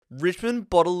Richmond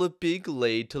bottle a big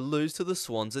lead to lose to the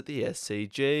Swans at the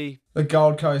SCG. The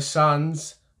Gold Coast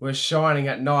Suns were shining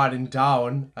at night in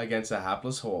Darwin against the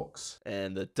hapless Hawks.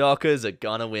 And the Dockers are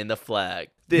gonna win the flag.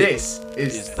 This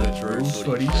is the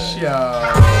DrewFooty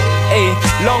Show. Hey,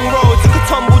 long road, took a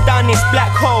tumble down this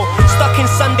black hole. Stuck in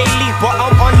Sunday League, but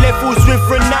I'm on levels with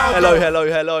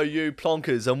Ronaldo. Hello, you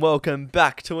plonkers, and welcome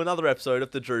back to another episode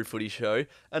of the DrewFooty Show.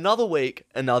 Another week,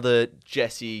 another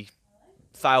Jesse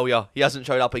failure. He hasn't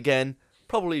showed up again,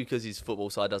 probably because his football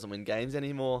side doesn't win games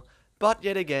anymore. But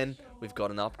yet again, we've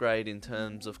got an upgrade in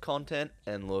terms of content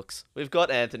and looks. We've got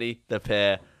Anthony, the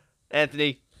pair.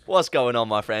 Anthony, what's going on,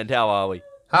 my friend? How are we?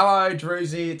 Hello,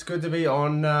 Drewsy. It's good to be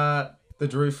on the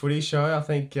DrewFooty Show. I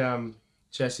think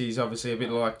Jesse's obviously a bit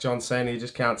like John Cena. You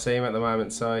just can't see him at the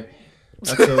moment, so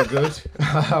that's all good.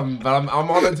 But I'm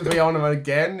honoured to be on him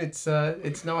again. It's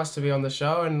nice to be on the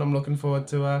show, and I'm looking forward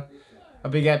to a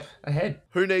big ep ahead.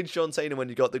 Who needs John Cena when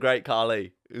you got the great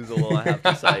Carly, is all I have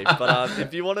to say. But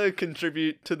if you want to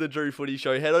contribute to the DrewFooty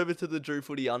Show, head over to the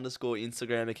DrewFooty _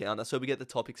 Instagram account. That's where we get the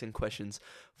topics and questions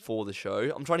for the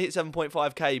show. I'm trying to hit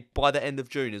 7.5k by the end of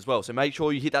June as well, so make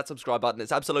sure you hit that subscribe button.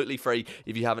 It's absolutely free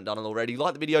if you haven't done it already.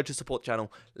 Like the video to support the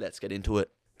channel. Let's get into it.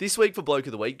 This week for Bloke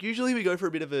of the Week, usually we go for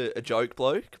a bit of a joke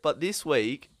bloke, but this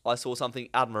week I saw something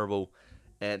admirable,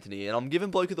 Anthony, and I'm giving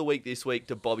Bloke of the Week this week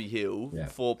to Bobby Hill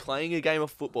for playing a game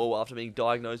of football after being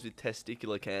diagnosed with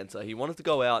testicular cancer. He wanted to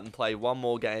go out and play one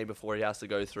more game before he has to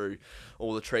go through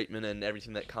all the treatment and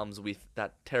everything that comes with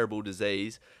that terrible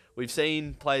disease. We've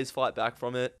seen players fight back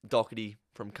from it, Doherty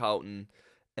from Carlton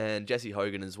and Jesse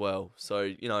Hogan as well. So,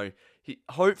 you know,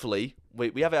 hopefully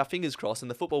we have our fingers crossed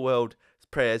and the football world's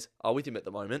prayers are with him at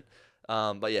the moment.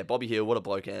 But yeah, Bobby Hill, what a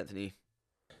bloke, Anthony.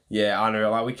 Yeah, I know.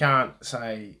 Like, we can't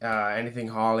say anything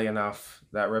highly enough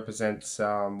that represents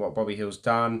what Bobby Hill's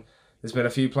done. There's been a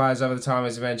few players over the time,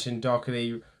 as you mentioned,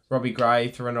 Doherty, Robbie Gray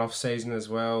through an off season as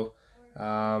well.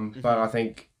 But I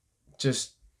think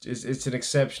just it's an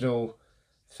exceptional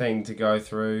thing to go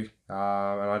through, and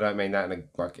I don't mean that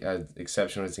in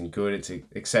exceptional as in good. It's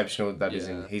exceptional that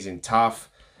he's in tough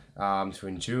to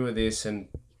endure this and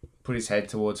put his head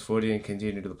towards footy and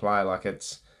continue to play. Like,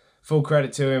 it's full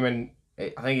credit to him, and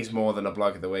I think he's more than a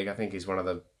bloke of the week. I think he's one of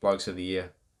the blokes of the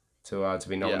year to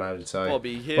be nominated. So,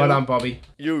 Bobby Hill, well done, Bobby.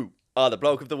 You are the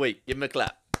bloke of the week. Give him a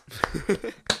clap.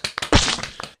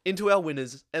 Into our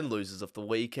winners and losers of the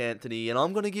week, Anthony, and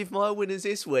I'm going to give my winners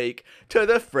this week to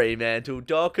the Fremantle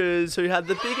Dockers, who had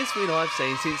the biggest win I've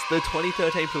seen since the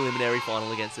 2013 preliminary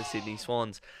final against the Sydney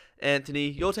Swans. Anthony,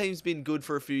 your team's been good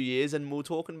for a few years, and we were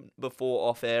talking before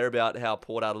off air about how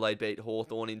Port Adelaide beat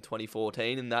Hawthorn in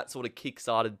 2014, and that sort of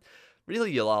kick-started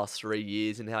really your last 3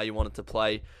 years and how you wanted to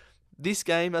play. This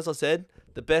game, as I said,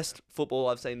 the best football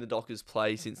I've seen the Dockers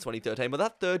play since 2013. But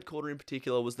that third quarter in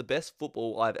particular was the best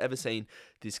football I've ever seen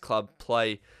this club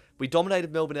play. We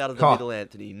dominated Melbourne out of the middle,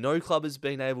 Anthony. No club has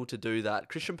been able to do that.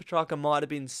 Christian Petrarca might have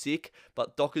been sick,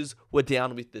 but Dockers were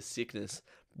down with the sickness.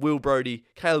 Will Brodie,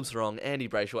 Caleb Sarong, Andy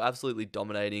Brayshaw absolutely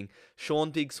dominating. Sean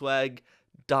Big Swag,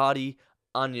 Darty,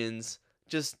 Onions,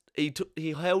 just he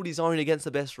held his own against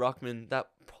the best ruckman that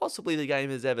possibly the game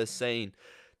has ever seen,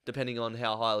 depending on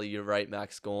how highly you rate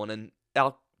Max Gawn. And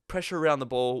our pressure around the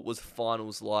ball was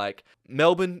finals-like.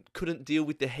 Melbourne couldn't deal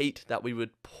with the heat that we were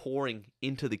pouring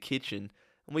into the kitchen,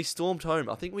 and we stormed home.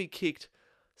 I think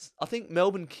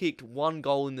Melbourne kicked one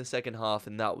goal in the second half,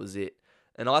 and that was it.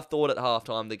 And I thought at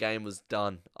halftime the game was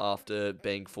done after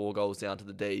being 4 goals down to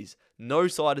the Dees. No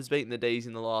side has beaten the Dees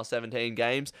in the last 17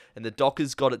 games, and the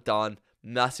Dockers got it done.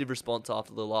 Massive response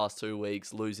after the last 2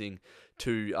 weeks, losing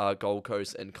to Gold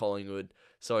Coast and Collingwood.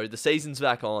 So the season's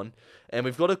back on, and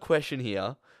we've got a question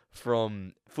here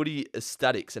from Footy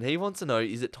Aesthetics, and he wants to know,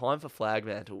 is it time for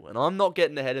Fremantle? And I'm not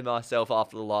getting ahead of myself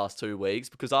after the last 2 weeks,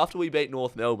 because after we beat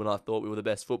North Melbourne, I thought we were the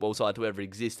best football side to ever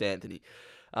exist, Anthony.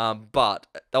 But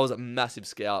that was a massive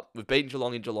scalp. We've beaten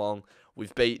Geelong in Geelong.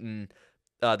 We've beaten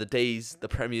the Dees, the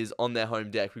Premiers, on their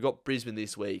home deck. We've got Brisbane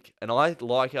this week, and I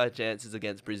like our chances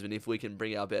against Brisbane if we can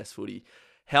bring our best footy.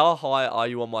 How high are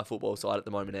you on my football side at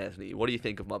the moment, Anthony? What do you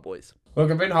think of my boys? Look,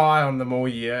 I've been high on them all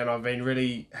year, and I've been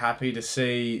really happy to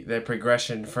see their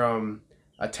progression from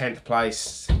a 10th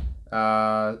place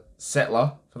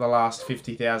settler for the last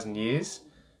 50,000 years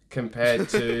compared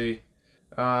to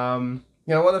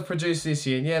what they've produced this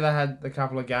year. And yeah, they had a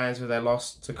couple of games where they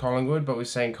lost to Collingwood, but we've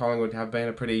seen Collingwood have been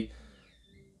a pretty,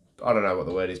 I don't know what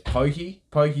the word is, pokey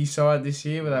side this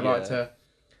year, where they like to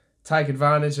take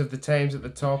advantage of the teams at the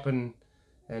top and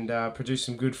produce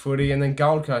some good footy. And then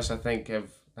Gold Coast, I think,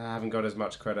 haven't got as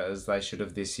much credit as they should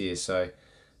have this year. So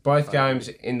both games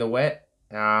in the wet,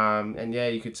 and yeah,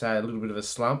 you could say a little bit of a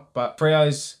slump. But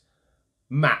Freo's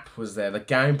map was there. The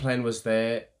game plan was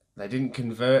there. They didn't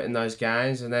convert in those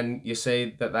games. And then you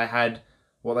see that they had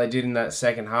what they did in that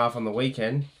second half on the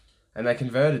weekend. And they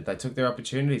converted. They took their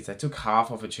opportunities. They took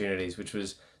half opportunities, which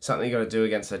was something you got to do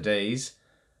against the Dees.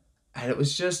 And it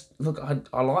was just, look,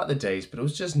 I like the Dees, but it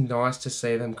was just nice to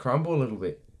see them crumble a little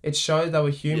bit. It showed they were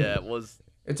human. Yeah, it was.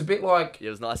 It's a bit like... Yeah,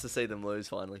 it was nice to see them lose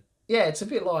finally. Yeah, it's a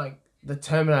bit like the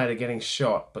Terminator getting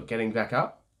shot, but getting back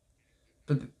up.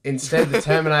 But instead, the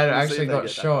Terminator actually got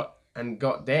shot and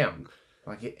got down.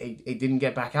 Like, he didn't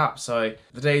get back up. So,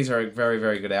 the Dees are a very,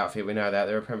 very good outfit. We know that.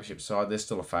 They're a premiership side. They're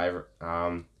still a favourite.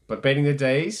 But beating the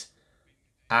Dees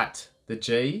at the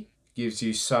G gives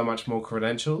you so much more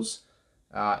credentials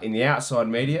in the outside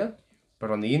media.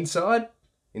 But on the inside,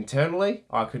 internally,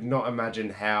 I could not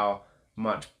imagine how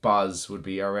much buzz would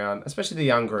be around, especially the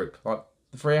young group. Like,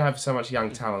 the Free have so much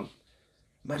young talent.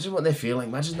 Imagine what they're feeling.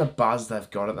 Imagine the buzz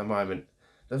they've got at the moment.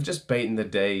 They've just beaten the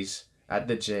Dees at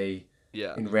the G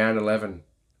in round 11.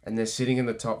 And they're sitting in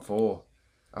the top 4.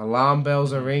 Alarm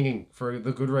bells are ringing for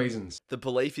the good reasons. The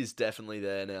belief is definitely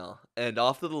there now. And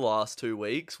after the last 2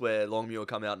 weeks where Longmuir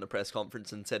come out in a press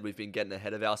conference and said we've been getting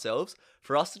ahead of ourselves,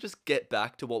 for us to just get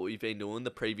back to what we've been doing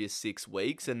the previous 6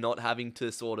 weeks and not having to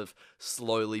sort of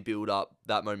slowly build up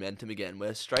that momentum again.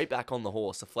 We're straight back on the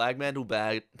horse. The Fremantle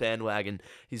bandwagon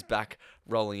is back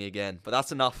rolling again. But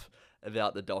that's enough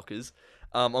about the Dockers.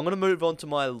 I'm going to move on to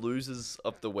my losers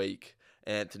of the week,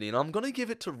 Anthony, and I'm going to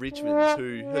give it to Richmond,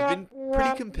 who have been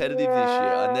pretty competitive this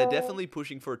year, and they're definitely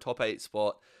pushing for a top 8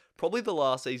 spot. Probably the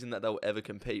last season that they'll ever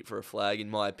compete for a flag, in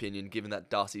my opinion, given that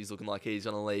Dusty's looking like he's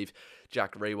going to leave,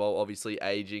 Jack Rewalt obviously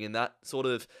aging, and that sort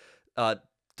of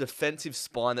defensive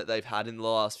spine that they've had in the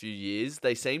last few years.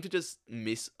 They seem to just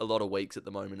miss a lot of weeks at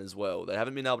the moment as well. They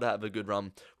haven't been able to have a good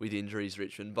run with injuries,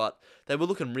 Richmond, but they were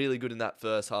looking really good in that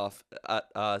first half at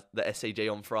the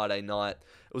SCG on Friday night.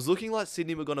 It was looking like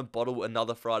Sydney were going to bottle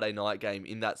another Friday night game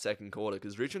in that second quarter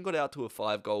because Richmond got out to a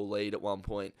 5-goal lead at one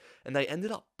point, and they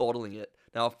ended up bottling it.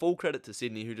 Now, full credit to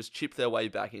Sydney, who just chipped their way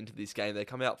back into this game. They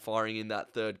come out firing in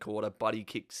that third quarter. Buddy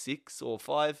kicked 6 or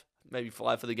 5, maybe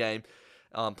 5 for the game.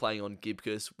 Playing on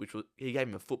Gibcus, he gave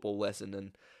him a football lesson,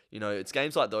 and it's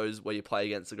games like those where you play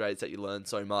against the greats that you learn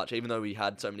so much. Even though we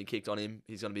had so many kicked on him,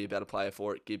 he's going to be a better player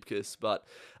for it, Gibcus. But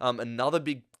another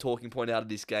big talking point out of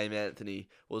this game, Anthony,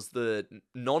 was the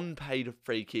non-paid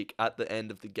free kick at the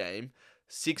end of the game.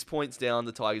 6 points down,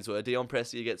 the Tigers were. Dion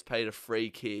Prestia gets paid a free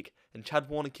kick, and Chad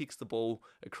Warner kicks the ball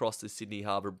across the Sydney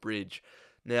Harbour Bridge.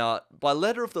 Now, by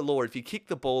letter of the law, if you kick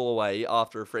the ball away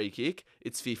after a free kick,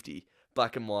 it's 50,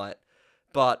 black and white.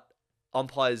 But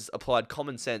umpires applied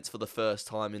common sense for the first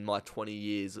time in my 20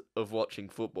 years of watching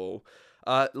football.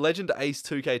 Legend Ace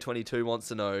 2K22 wants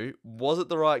to know, was it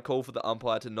the right call for the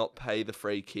umpire to not pay the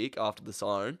free kick after the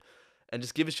siren? And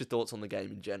just give us your thoughts on the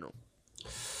game in general.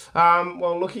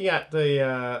 Well, looking at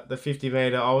the 50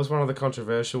 metre, I was one of the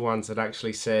controversial ones that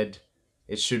actually said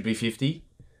it should be 50.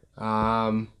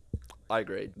 I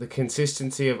agreed. The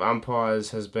consistency of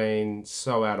umpires has been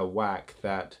so out of whack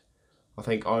that I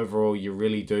think overall you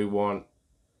really do want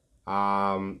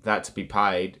that to be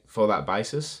paid for that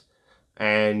basis.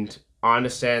 And I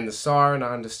understand the siren,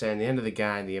 I understand the end of the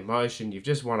game, the emotion. You've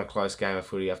just won a close game of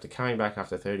footy after coming back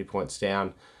after 30 points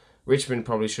down. Richmond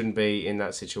probably shouldn't be in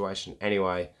that situation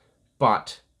anyway.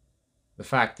 But the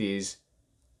fact is,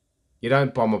 you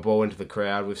don't bomb a ball into the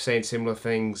crowd. We've seen similar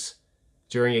things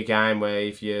during a game where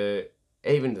if you're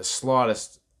even the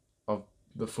slightest of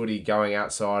the footy going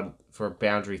outside for a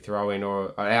boundary throw-in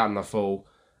or out in the full,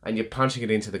 and you're punching it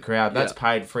into the crowd, that's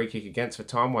paid free kick against for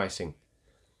time wasting.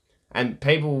 And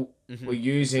people were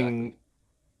using,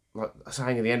 like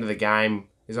saying at the end of the game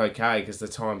is okay because the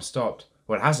time stopped.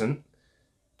 Well, it hasn't.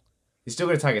 He's still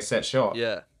going to take a set shot.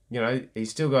 Yeah.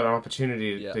 He's still got an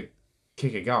opportunity to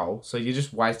kick a goal. So you're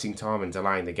just wasting time and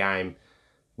delaying the game,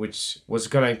 which was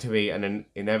going to be an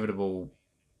inevitable...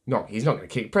 No, he's not going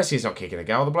to kick. Pressie's not kicking a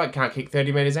goal. The bloke can't kick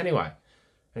 30 metres anyway.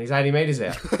 And he's 80 metres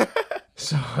out.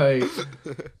 So,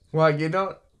 you're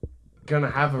not going to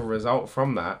have a result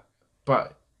from that.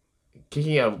 But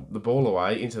kicking the ball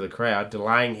away into the crowd,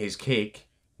 delaying his kick,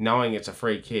 knowing it's a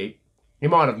free kick, he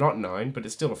might have not known, but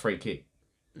it's still a free kick.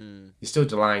 You're still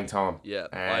delaying time. Yeah,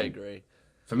 I agree.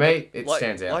 For me, it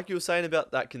stands out. Like you were saying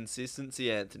about that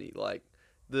consistency, Anthony, like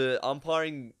the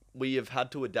umpiring we have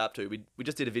had to adapt to. We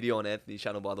just did a video on Anthony's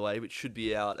channel, by the way, which should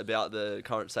be out about the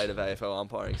current state of AFL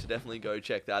umpiring, so definitely go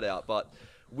check that out. But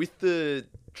with the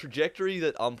trajectory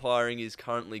that umpiring is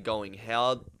currently going,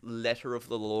 how letter of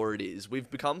the law it is, we've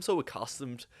become so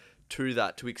accustomed to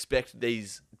that, to expect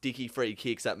these dicky free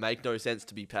kicks that make no sense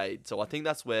to be paid. So I think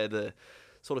that's where the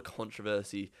sort of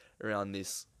controversy around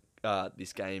this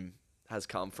game has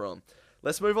come from.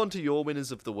 Let's move on to your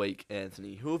winners of the week,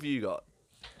 Anthony. Who have you got?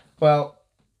 Well,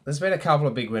 there's been a couple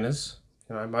of big winners.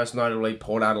 Most notably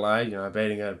Port Adelaide,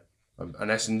 beating an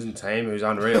Essendon team who's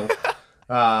unreal.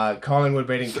 Collingwood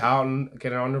beating Carlton,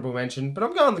 get an honourable mention. But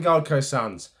I'm going the Gold Coast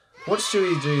Suns. What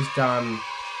Stewie Dew's done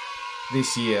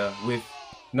this year with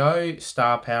no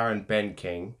star power in Ben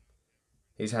King.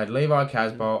 He's had Levi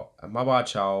Casbolt and Mabai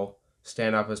Chol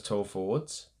stand up as tall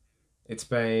forwards. It's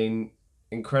been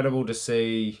incredible to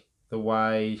see the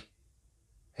way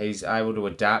he's able to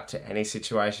adapt to any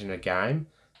situation in a game.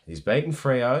 He's beaten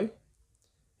Freo.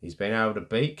 He's been able to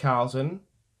beat Carlton.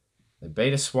 They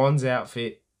beat a Swans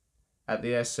outfit at the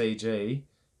SCG.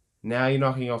 Now you're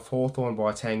knocking off Hawthorn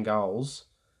by 10 goals.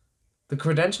 The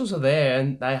credentials are there,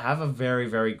 and they have a very,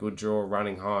 very good draw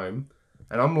running home.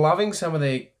 And I'm loving some of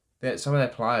their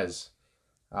players.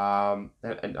 And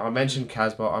I mentioned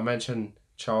Casbolt. I mentioned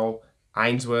Chol.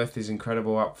 Ainsworth is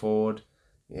incredible up forward.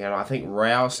 I think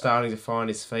Rao's starting to find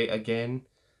his feet again.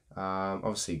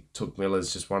 Obviously, Took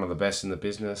Miller's just one of the best in the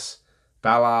business.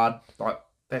 Ballard,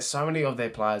 there's so many of their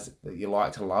players that you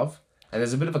like to love, and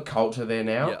there's a bit of a culture there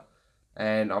now. Yeah.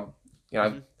 And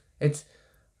it's,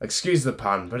 excuse the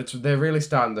pun, but they're really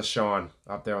starting to shine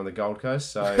up there on the Gold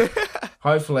Coast. So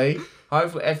hopefully,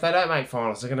 if they don't make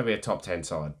finals, they're going to be a top 10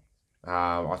 side.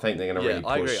 I think they're going to really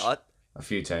push a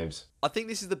few teams. I think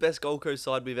this is the best Gold Coast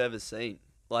side we've ever seen.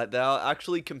 They are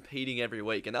actually competing every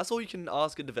week, and that's all you can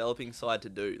ask a developing side to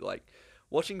do.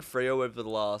 Watching Freo over the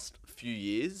last few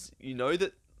years,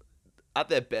 that at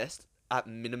their best, at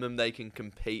minimum, they can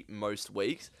compete most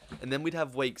weeks, and then we'd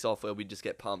have weeks off where we'd just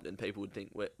get pumped and people would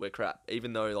think we're crap,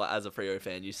 even though, as a Freo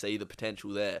fan, you see the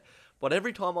potential there. But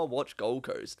every time I watch Gold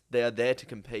Coast, they are there to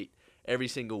compete every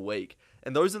single week.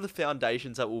 And those are the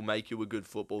foundations that will make you a good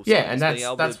football side. Yeah, and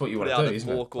that's what you want to do, isn't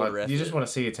it? You just want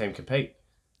to see your team compete.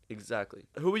 Exactly.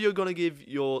 Who are you going to give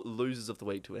your losers of the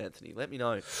week to, Anthony? Let me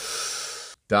know.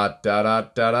 Da da da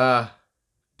da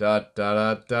da da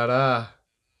da da da.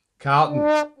 Carlton.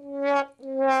 I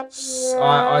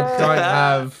don't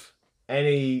have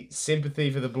any sympathy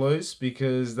for the Blues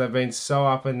because they've been so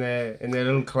up in their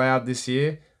little cloud this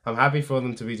year. I'm happy for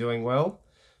them to be doing well,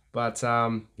 but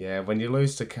when you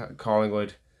lose to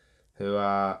Collingwood, who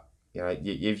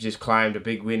you've just claimed a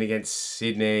big win against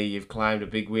Sydney, you've claimed a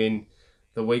big win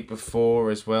the week before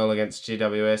as well against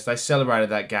GWS. They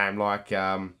celebrated that game like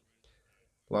they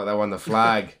won the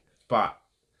flag. But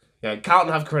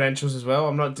Carlton have credentials as well.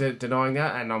 I'm not denying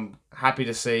that, and I'm happy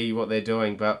to see what they're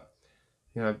doing. But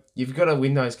you've got to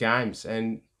win those games,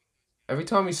 and every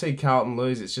time you see Carlton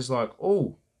lose, it's just like,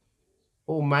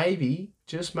 maybe,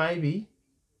 just maybe,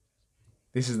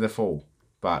 this is the fall.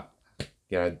 But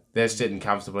they're sitting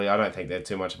comfortably. I don't think they're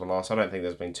too much of a loss. I don't think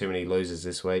there's been too many losers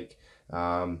this week.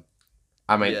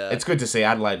 It's good to see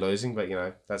Adelaide losing, but,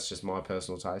 that's just my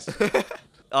personal taste.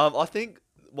 I think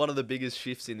one of the biggest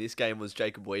shifts in this game was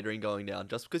Jacob Wiedering going down,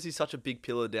 just because he's such a big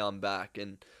pillar down back.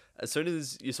 And as soon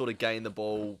as you sort of gain the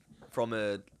ball from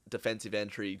a defensive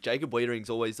entry, Jacob Wiedering's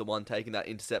always the one taking that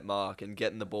intercept mark and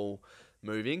getting the ball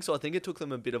moving. So I think it took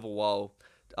them a bit of a while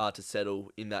to settle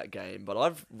in that game. But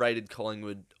I've rated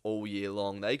Collingwood all year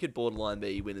long. They could borderline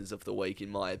be winners of the week, in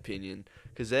my opinion,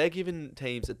 because they're giving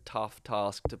teams a tough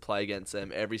task to play against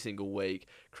them every single week.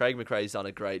 Craig McRae's done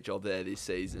a great job there this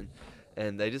season.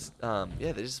 And they just,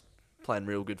 they're just playing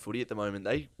real good footy at the moment.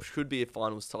 They should be a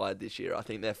finals side this year. I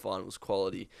think they're finals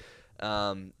quality.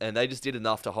 And they just did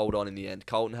enough to hold on in the end.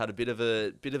 Carlton had a bit of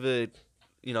a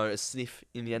sniff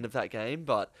in the end of that game,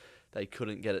 but they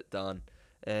couldn't get it done.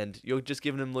 And you're just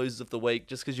giving them losers of the week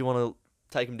just because you want to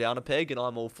take them down a peg, and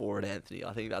I'm all for it, Anthony.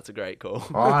 I think that's a great call.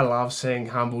 I love seeing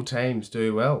humble teams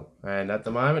do well. And at the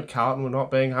moment, Carlton were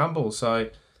not being humble. So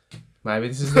maybe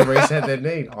this is the reset they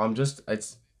need.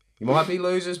 You might be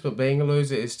losers, but being a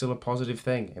loser is still a positive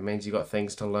thing. It means you got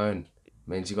things to learn. It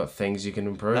means you got things you can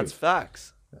improve. That's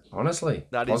facts. Honestly,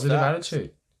 that positive is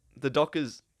attitude. The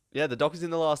Dockers in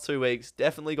the last 2 weeks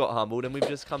definitely got humbled, and we've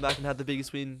just come back and had the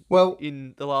biggest win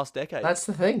in the last decade. That's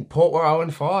the thing. Port were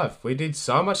 0-5. We did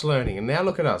so much learning, and now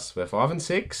look at us. We're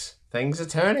 5-6. Things are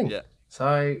turning. Yeah.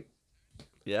 So.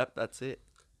 Yep, that's it.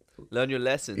 Learn your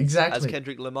lessons. Exactly. As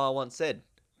Kendrick Lamar once said,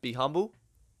 be humble.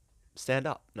 Stand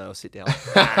up. No, sit down.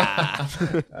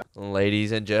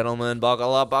 Ladies and gentlemen,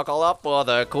 buckle up for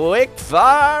the quick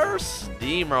fire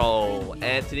steamroll.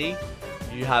 Anthony,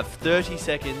 you have 30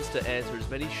 seconds to answer as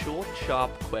many short,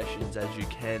 sharp questions as you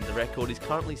can. The record is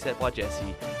currently set by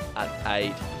Jesse at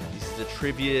 8. This is a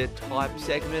trivia type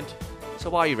segment.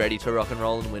 So are you ready to rock and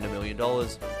roll and win $1 million?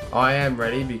 I am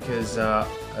ready because,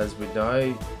 as we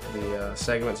know, the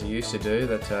segments you used to do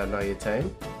that know your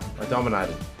team. I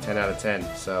dominated. 10 out of 10.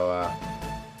 So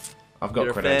I've got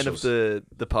You're credentials. a fan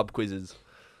of the pub quizzes.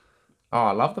 Oh,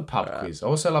 I love the pub quiz. I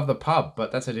also love the pub,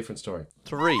 but that's a different story.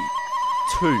 3,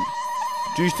 2.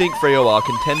 Do you think Freo are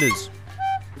contenders?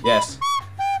 Yes.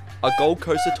 Are Gold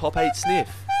Coast a top 8 sniff?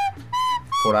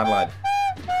 Port Adelaide.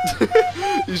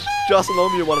 Is Justin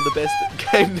Longmuir one of the best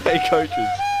game day coaches?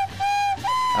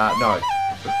 No.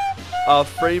 Are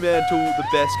Fremantle the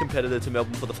best competitor to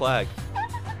Melbourne for the flag?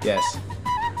 Yes.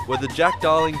 Were the Jack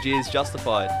Darling jeers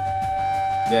justified?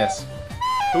 Yes.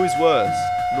 Who is worse,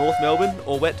 North Melbourne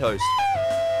or Wet Toast?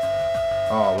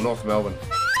 Oh, well, North Melbourne.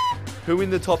 Who in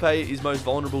the top 8 is most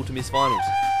vulnerable to miss finals?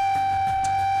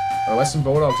 Western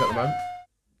Bulldogs at the moment.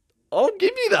 I'll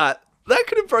give you that. That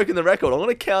could have broken the record. I'm going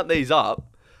to count these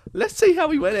up. Let's see how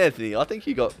we went, Anthony. I think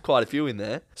you got quite a few in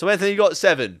there. So, Anthony, you got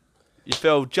 7. You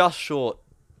fell just short.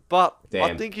 But Damn.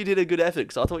 I think you did a good effort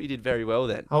because I thought you did very well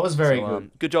then. I was very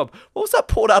good. Good job. What was that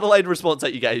Port Adelaide response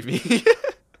that you gave me?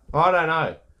 I don't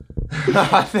know.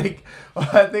 I think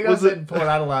I said Port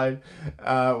Adelaide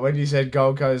when you said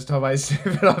Gold Coast top 8 sniff,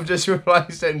 and I've just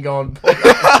replaced it and gone Port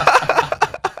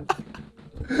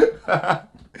Adelaide.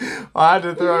 I had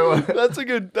to throw one. That's a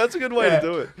good way to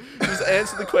do it. Just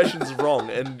answer the questions wrong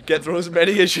and get through as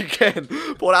many as you can.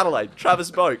 Port Adelaide, Travis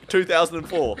Boak,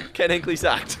 2004, Ken Hinkley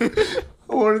sacked.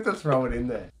 I wanted to throw it in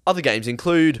there. Other games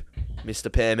include Mr.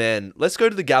 Pearman. Let's go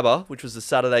to the Gabba, which was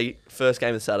the first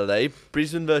game of Saturday.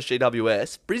 Brisbane versus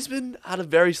GWS. Brisbane had a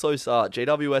very slow start.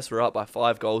 GWS were up by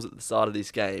 5 goals at the start of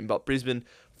this game, but Brisbane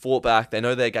fought back. They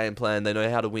know their game plan. They know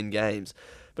how to win games.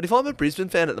 But if I'm a Brisbane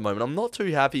fan at the moment, I'm not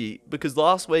too happy because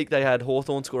last week they had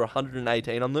Hawthorn score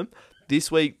 118 on them.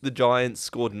 This week, the Giants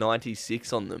scored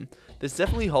 96 on them. There's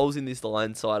definitely holes in this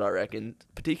Lions side, I reckon,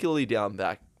 particularly down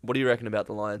back. What do you reckon about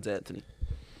the Lions, Anthony?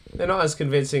 They're not as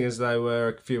convincing as they were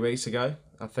a few weeks ago,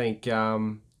 I think.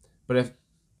 But if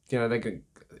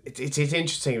it's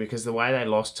interesting because the way they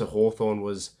lost to Hawthorn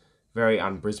was very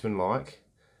un-Brisbane-like.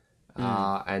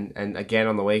 And again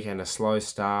on the weekend, a slow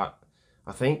start.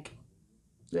 I think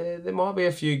there might be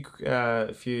a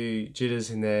few jitters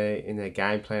in their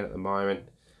game plan at the moment.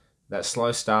 That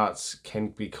slow starts can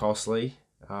be costly,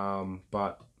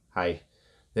 but hey,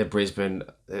 they're Brisbane.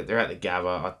 They're at the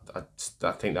Gabba.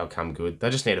 I think they'll come good. They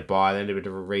just need a bye. They need a bit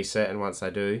of a reset, and once they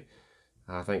do,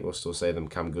 I think we'll still see them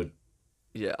come good.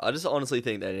 Yeah, I just honestly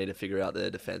think they need to figure out their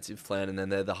defensive plan, and then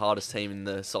they're the hardest team in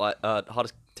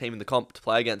the comp to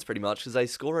play against, pretty much, because they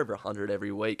score over 100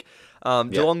 every week.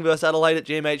 Geelong versus Adelaide at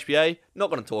GMHBA. Not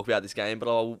going to talk about this game, but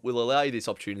I will allow you this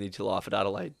opportunity to laugh at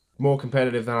Adelaide. More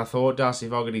competitive than I thought. Darcy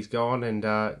Fogarty's gone, and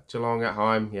Geelong at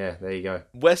home. Yeah, there you go.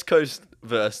 West Coast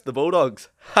versus the Bulldogs.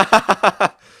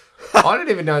 I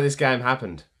didn't even know this game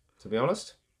happened, to be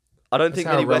honest. I don't think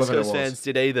many West Coast fans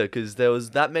did either, because there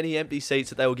was that many empty seats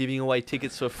that they were giving away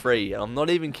tickets for free. And I'm not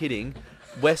even kidding.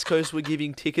 West Coast were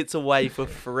giving tickets away for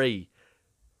free.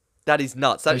 That is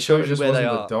nuts. That shows you where they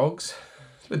are.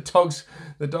 The dogs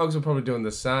were probably doing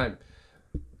the same.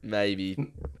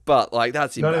 Maybe. But,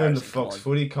 that's embarrassing. Not even the Fox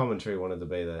Footy commentary wanted to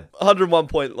be there. 101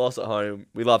 point loss at home.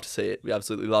 We love to see it. We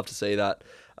absolutely love to see that.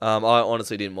 I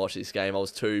honestly didn't watch this game. I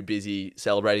was too busy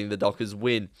celebrating the Dockers'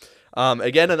 win.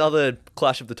 Again, another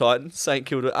clash of the Titans. St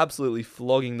Kilda absolutely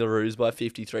flogging the Roos by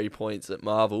 53 points at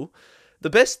Marvel. The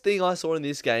best thing I saw in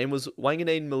this game was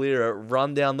Wanganeen Malira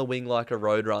run down the wing like a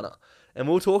roadrunner. And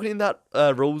we were talking in that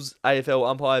Rules AFL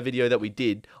umpire video that we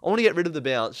did. I want to get rid of the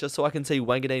bounce just so I can see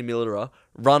Wanganeen Malira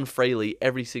run freely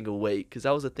every single week, because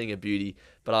that was a thing of beauty.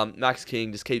 But Max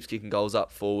King just keeps kicking goals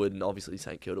up forward, and obviously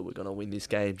St Kilda were going to win this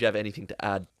game. Do you have anything to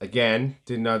add? Again,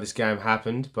 didn't know this game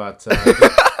happened, but...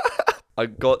 I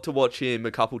got to watch him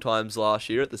a couple times last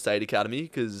year at the State Academy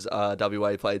because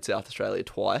WA played South Australia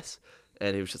twice,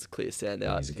 and he was just a clear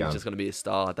standout. He's just going to be a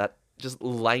star. That just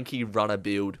lanky runner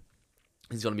build.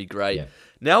 He's going to be great. Yeah.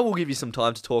 Now we'll give you some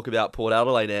time to talk about Port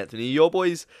Adelaide, Anthony. Your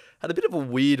boys had a bit of a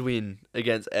weird win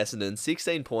against Essendon,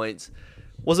 16 points.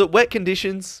 Was it wet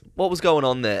conditions? What was going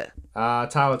on there?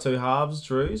 Tale of two halves,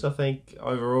 Drews. I think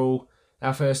overall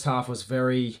our first half was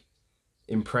very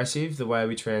impressive. The way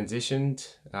we transitioned,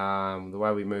 the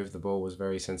way we moved the ball was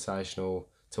very sensational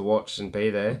to watch and be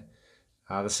there.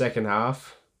 The second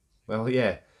half, well,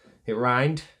 yeah, it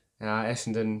rained.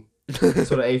 Essendon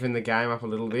sort of evened the game up a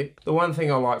little bit. The one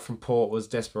thing I liked from Port was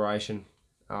desperation.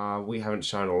 We haven't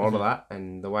shown a lot of that,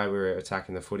 and the way we were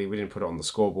attacking the footy, we didn't put it on the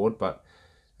scoreboard, but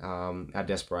our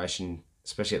desperation,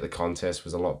 especially at the contest,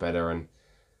 was a lot better. And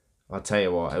I'll tell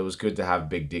you what, it was good to have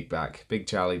Big Dick back. Big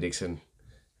Charlie Dixon.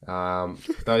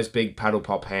 Those big paddle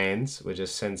pop hands were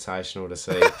just sensational to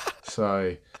see.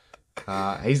 So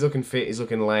he's looking fit, he's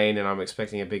looking lean, and I'm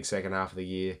expecting a big second half of the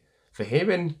year for him.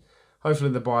 And hopefully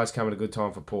the buyers come at a good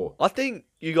time for Port. I think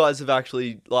you guys have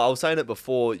actually, like I was saying it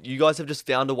before, you guys have just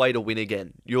found a way to win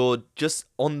again. You're just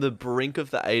on the brink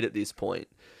of the 8 at this point.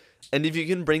 And if you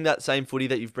can bring that same footy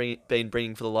that you've been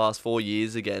bringing for the last 4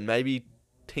 years again, maybe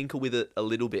tinker with it a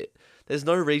little bit. There's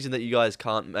no reason that you guys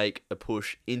can't make a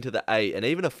push into the 8 and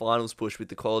even a finals push with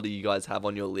the quality you guys have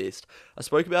on your list. I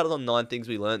spoke about it on 9 Things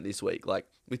We Learnt this week. Like,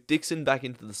 with Dixon back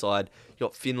into the side, you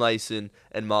got Finlayson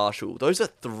and Marshall. Those are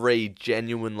 3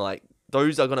 genuine, like,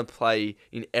 those are going to play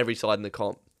in every side in the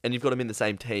comp. And you've got them in the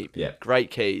same team. Yeah. Great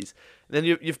keys. And then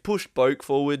you've pushed Boak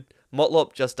forward.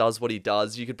 Motlop just does what he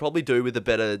does. You could probably do with a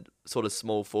better sort of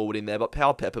small forward in there, but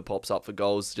Power Pepper pops up for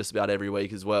goals just about every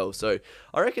week as well. So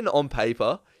I reckon on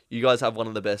paper, you guys have one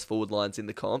of the best forward lines in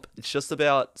the comp. It's just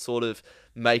about sort of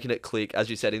making it click, as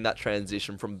you said, in that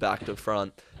transition from back to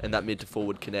front and that mid to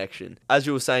forward connection. As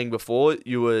you were saying before,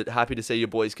 you were happy to see your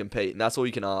boys compete, and that's all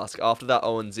you can ask. After that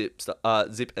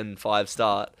 0-zip and 5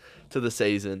 start to the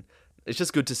season, it's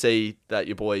just good to see that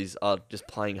your boys are just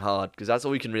playing hard, because that's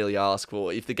all we can really ask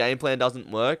for. If the game plan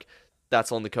doesn't work,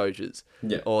 that's on the coaches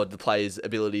or the players'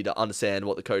 ability to understand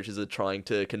what the coaches are trying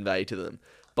to convey to them.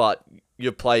 But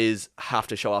your players have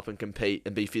to show up and compete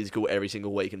and be physical every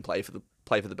single week and play for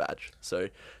the badge. So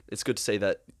it's good to see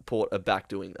that Port are back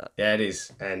doing that. Yeah, it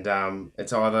is. And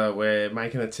it's either we're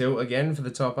making a tilt again for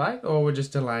the top 8 or we're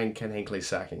just delaying Ken Hinkley's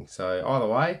sacking. So either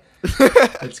way,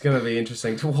 it's going to be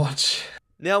interesting to watch.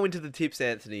 Now into the tips,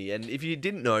 Anthony, and if you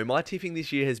didn't know, my tipping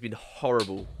this year has been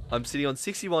horrible. I'm sitting on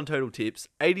 61 total tips,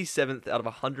 87th out of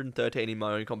 113 in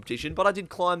my own competition, but I did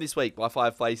climb this week by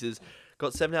 5 places,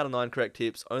 got 7 out of 9 correct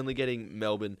tips, only getting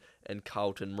Melbourne and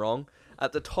Carlton wrong.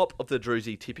 At the top of the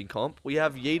Drewsy tipping comp, we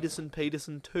have Yeaderson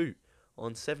Peterson 2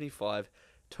 on 75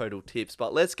 total tips.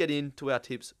 But let's get into our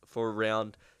tips for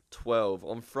round 12.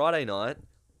 On Friday night,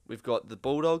 we've got the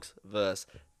Bulldogs versus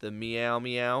the Meow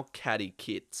Meow Caddy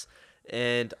Kits.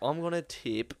 And I'm going to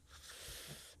tip...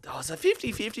 Oh, it's a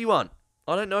 50-50 one.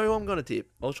 I don't know who I'm going to tip.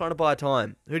 I was trying to buy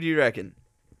time. Who do you reckon?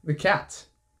 The Cats.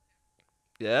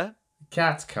 Yeah? The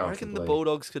Cats I comfortably. reckon the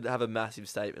Bulldogs could have a massive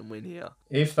statement win here.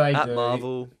 If they At do,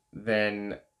 Marvel.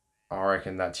 then I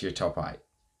reckon that's your top 8. Alright,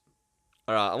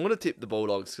 I'm going to tip the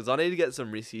Bulldogs because I need to get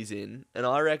some riskies in. And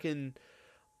I reckon...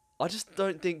 I just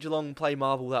don't think Geelong play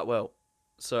Marvel that well.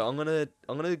 So I'm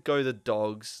gonna go the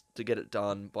Dogs to get it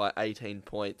done by 18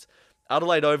 points.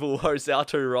 Adelaide Oval hosts our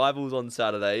 2 rivals on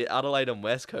Saturday, Adelaide and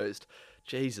West Coast.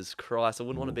 Jesus Christ, I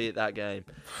wouldn't want to be at that game.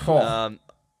 Oh. I'm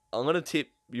going to tip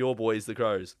your boys, the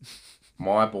Crows.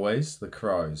 My boys, the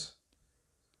Crows.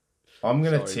 I'm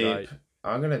going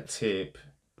to tip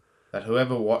that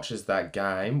whoever watches that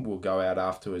game will go out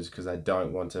afterwards because they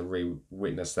don't want to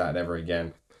re-witness that ever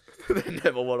again. They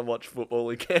never want to watch football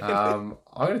again. I'm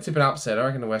going to tip an upset. I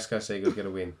reckon the West Coast Eagles get a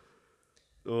win.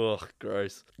 Ugh,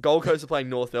 gross. Gold Coast are playing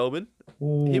North Melbourne.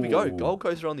 Ooh. Here we go. Gold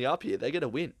Coast are on the up here. They get a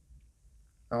win.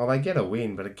 Oh, they get a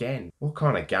win, but again, what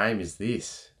kind of game is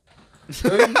this? Who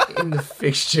in the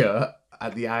fixture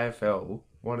at the AFL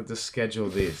wanted to schedule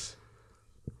this?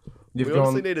 We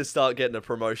honestly need to start getting a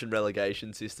promotion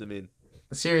relegation system in.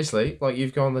 Seriously, like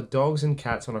you've gone the Dogs and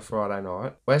Cats on a Friday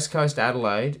night. West Coast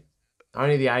Adelaide,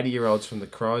 only the 80-year-olds from the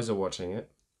Crows are watching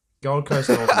it. Gold Coast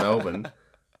North Melbourne.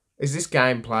 Is this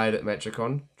game played at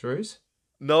Metricon, Drews?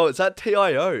 No, it's at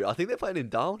TIO. I think they're playing in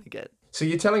Darwin again. So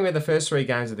you're telling me the first 3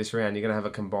 games of this round, you're going to have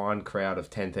a combined crowd of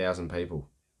 10,000 people?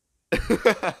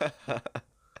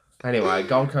 Anyway,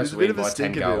 Gold Coast win by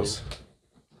 10 goals.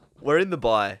 We're in the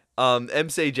bye.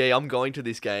 MCG, I'm going to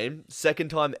this game. Second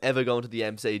time ever going to the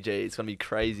MCG. It's going to be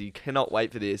crazy. Cannot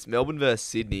wait for this. Melbourne versus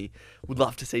Sydney. Would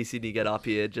love to see Sydney get up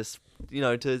here just,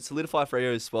 to solidify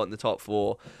Freo's spot in the top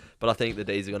 4. But I think the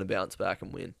Dees are going to bounce back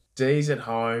and win. Dees at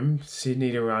home,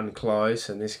 Sydney to run close,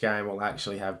 and this game will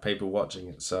actually have people watching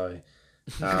it. So,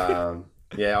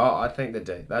 I think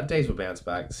that Dees will bounce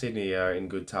back. Sydney are in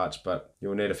good touch, but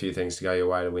you'll need a few things to go your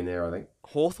way to win there, I think.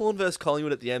 Hawthorn versus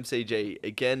Collingwood at the MCG.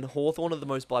 Again, Hawthorn are the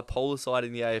most bipolar side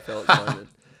in the AFL at the moment.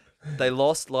 They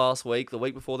lost last week, the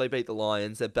week before they beat the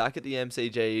Lions. They're back at the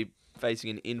MCG facing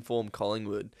an informed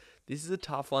Collingwood. This is a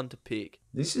tough one to pick.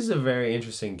 This is a very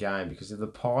interesting game because if the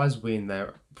Pies win,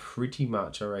 they're pretty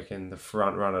much, I reckon, the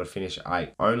front runner to finish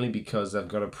 8, only because they've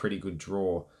got a pretty good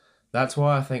draw. That's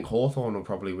why I think Hawthorn will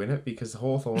probably win it, because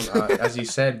Hawthorn are, as you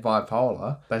said,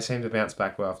 bipolar. They seem to bounce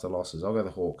back well after losses. I'll go the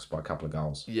Hawks by a couple of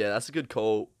goals. Yeah, that's a good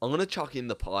call. I'm going to chuck in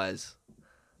the Pies,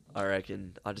 I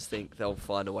reckon. I just think they'll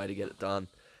find a way to get it done.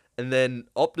 And then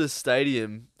Optus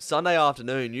Stadium, Sunday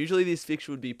afternoon. Usually this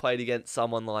fixture would be played against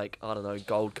someone like, I don't know,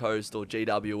 Gold Coast or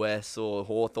GWS or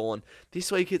Hawthorn.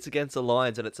 This week it's against the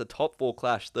Lions and it's a top 4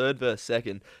 clash, third versus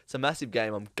second. It's a massive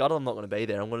game. I'm gutted I'm not going to be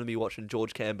there. I'm going to be watching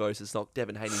George Kambosos knock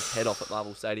Devin Haney's head off at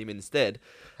Marvel Stadium instead.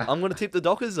 I'm going to tip the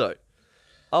Dockers though.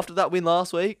 After that win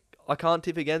last week, I can't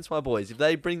tip against my boys. If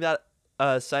they bring that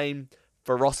same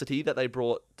ferocity that they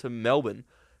brought to Melbourne,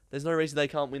 there's no reason they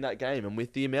can't win that game. And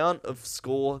with the amount of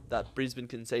score that Brisbane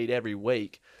concede every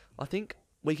week, I think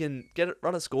we can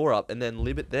run a score up and then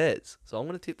limit theirs. So I'm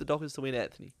going to tip the Dockers to win,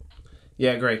 Anthony.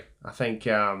 Yeah, I agree. I think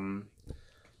you're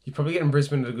probably getting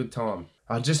Brisbane at a good time.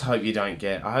 I just hope you don't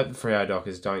get... I hope the Freo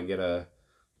Dockers don't get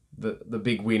the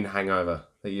big win hangover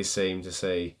that you seem to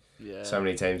see so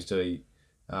many teams do.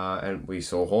 And we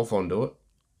saw Hawthorn do it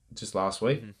just last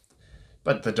week. Mm-hmm.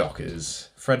 But the Dockers,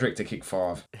 Frederick to kick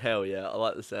 5. Hell yeah, I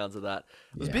like the sounds of that.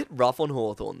 It was a bit rough on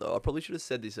Hawthorn though. I probably should have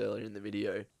said this earlier in the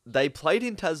video. They played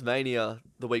in Tasmania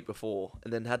the week before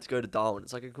and then had to go to Darwin.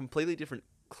 It's like a completely different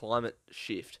climate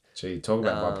shift. Gee, talk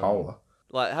about bipolar.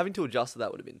 Like, having to adjust to that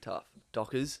would have been tough.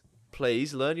 Dockers,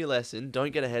 please learn your lesson.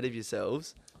 Don't get ahead of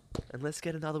yourselves. And let's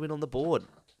get another win on the board.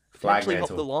 Actually hop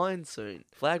the line soon.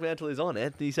 Fremantle is on.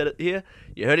 Anthony said it here.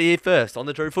 You heard it here first on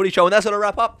the Drew Footy Show. And that's going to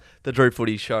wrap up the Drew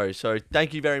Footy Show. So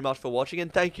thank you very much for watching.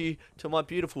 And thank you to my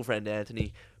beautiful friend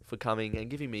Anthony for coming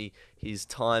and giving me his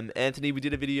time. Anthony, we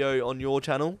did a video on your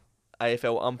channel,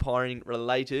 AFL umpiring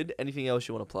related. Anything else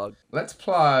you want to plug? Let's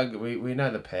plug. We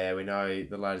know the pair. We know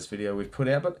the latest video we've put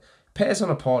out. But Pairs on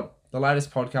a Pod. The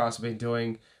latest podcast I've been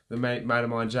doing. The mate of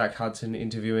mine, Jack Hudson,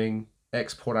 interviewing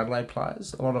ex-Port Adelaide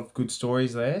players. A lot of good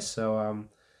stories there. So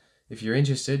if you're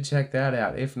interested, check that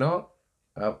out. If not,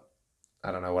 I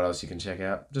don't know what else you can check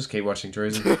out. Just keep watching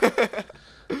Drews.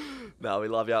 No, we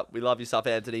love you. We love your stuff,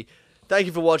 Anthony. Thank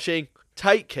you for watching.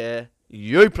 Take care.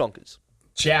 You plonkers.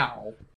 Ciao.